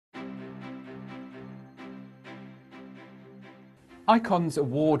Icon's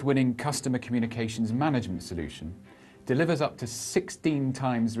award-winning customer communications management solution delivers up to 16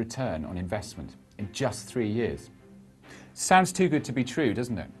 times return on investment in just 3 years. Sounds too good to be true,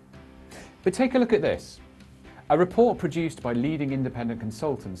 doesn't it? But take a look at this. A report produced by leading independent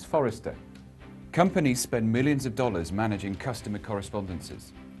consultants Forrester. Companies spend millions of dollars managing customer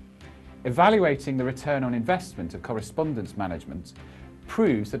correspondences. Evaluating the return on investment of correspondence management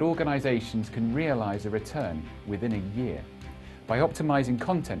proves that organisations can realise a return within a year by optimising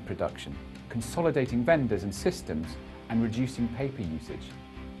content production, consolidating vendors and systems, and reducing paper usage.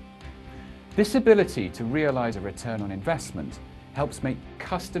 This ability to realise a return on investment helps make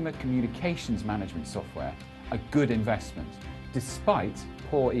customer communications management software a good investment, despite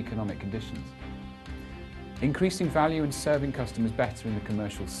poor economic conditions. Increasing value and serving customers better in the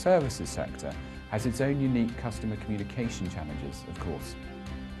commercial services sector has its own unique customer communication challenges, of course.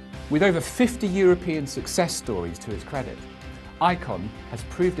 With over 50 European success stories to its credit, Icon has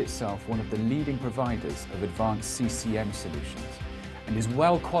proved itself one of the leading providers of advanced CCM solutions and is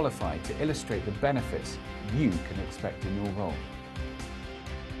well qualified to illustrate the benefits you can expect in your role.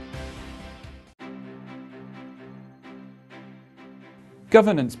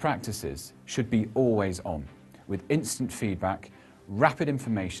 Governance practices should be always on, with instant feedback, rapid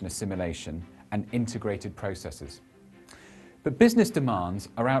information assimilation, and integrated processes. But business demands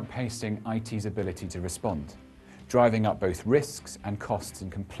are outpacing IT's ability to respond, driving up both risks and costs in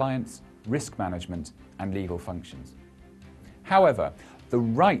compliance, risk management, and legal functions. However, the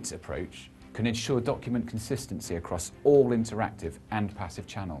right approach can ensure document consistency across all interactive and passive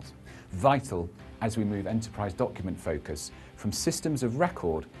channels, vital as we move enterprise document focus from systems of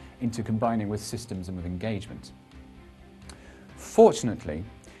record into combining with systems of engagement. Fortunately,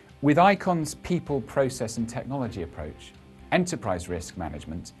 with Icon's people, process and technology approach, enterprise risk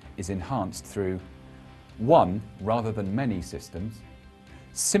management is enhanced through one rather than many systems,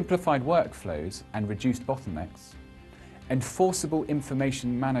 simplified workflows and reduced bottlenecks, enforceable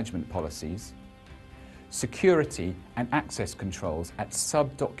information management policies, security and access controls at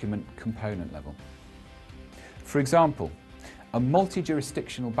sub-document component level. For example, a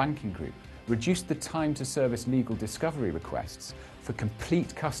multi-jurisdictional banking group reduced the time to service legal discovery requests for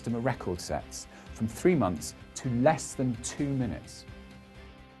complete customer record sets from 3 months to less than 2 minutes.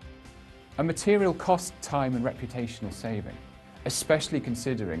 A material cost, time and reputational saving, especially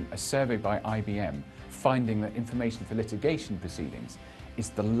considering a survey by IBM finding that information for litigation proceedings is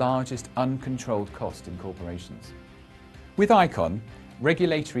the largest uncontrolled cost in corporations. With Icon,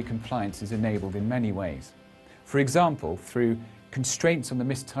 regulatory compliance is enabled in many ways. For example, through constraints on the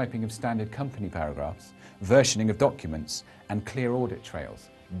mistyping of standard company paragraphs, versioning of documents, and clear audit trails,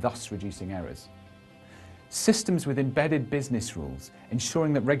 thus reducing errors. Systems with embedded business rules,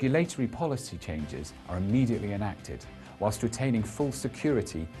 ensuring that regulatory policy changes are immediately enacted, whilst retaining full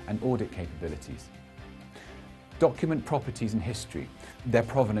security and audit capabilities. Document properties and history, their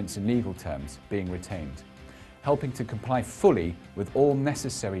provenance in legal terms, being retained, helping to comply fully with all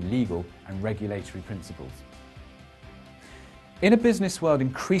necessary legal and regulatory principles. In a business world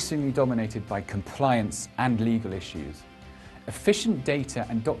increasingly dominated by compliance and legal issues, efficient data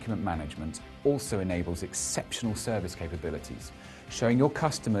and document management also enables exceptional service capabilities, showing your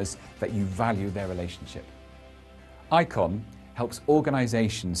customers that you value their relationship. Icon helps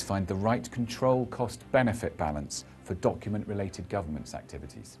organisations find the right control cost-benefit balance for document-related governance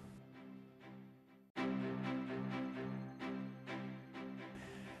activities.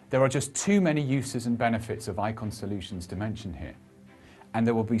 There are just too many uses and benefits of Icon solutions to mention here, and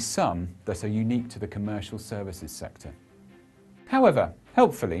there will be some that are unique to the commercial services sector. However,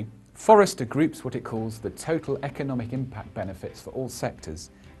 helpfully, Forrester groups what it calls the total economic impact benefits for all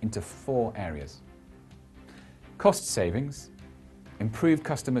sectors into 4 areas: cost savings, improved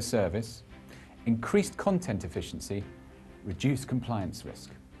customer service, increased content efficiency, reduced compliance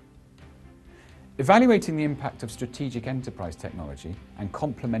risk. Evaluating the impact of strategic enterprise technology and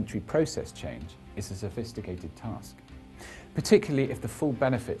complementary process change is a sophisticated task, particularly if the full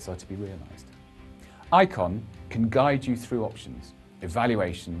benefits are to be realised. Icon can guide you through options,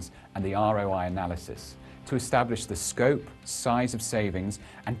 evaluations and the ROI analysis to establish the scope, size of savings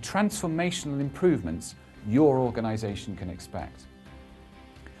and transformational improvements your organisation can expect.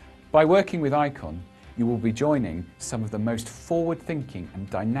 By working with Icon, you will be joining some of the most forward-thinking and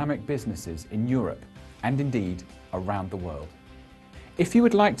dynamic businesses in Europe and indeed around the world. If you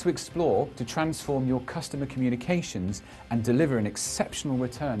would like to explore to transform your customer communications and deliver an exceptional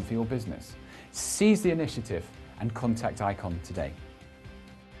return for your business, seize the initiative and contact Icon today.